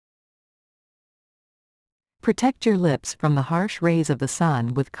Protect your lips from the harsh rays of the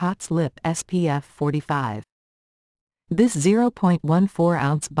sun with Cotz Lip SPF 45. This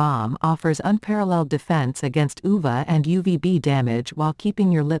 0.14-ounce balm offers unparalleled defense against UVA and UVB damage while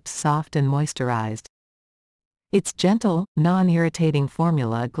keeping your lips soft and moisturized. Its gentle, non-irritating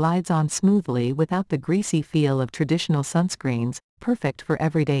formula glides on smoothly without the greasy feel of traditional sunscreens, perfect for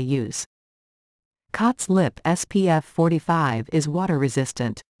everyday use. Cotz Lip SPF 45 is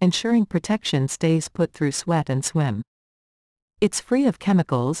water-resistant, ensuring protection stays put through sweat and swim. It's free of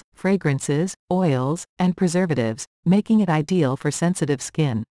chemicals, fragrances, oils, and preservatives, making it ideal for sensitive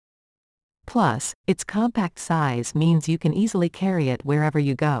skin. Plus, its compact size means you can easily carry it wherever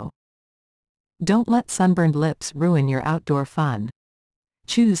you go. Don't let sunburned lips ruin your outdoor fun.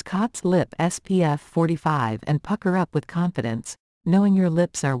 Choose Cotz Lip SPF 45 and pucker up with confidence, knowing your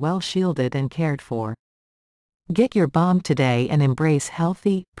lips are well shielded and cared for. Get your balm today and embrace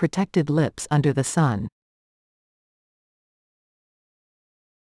healthy, protected lips under the sun.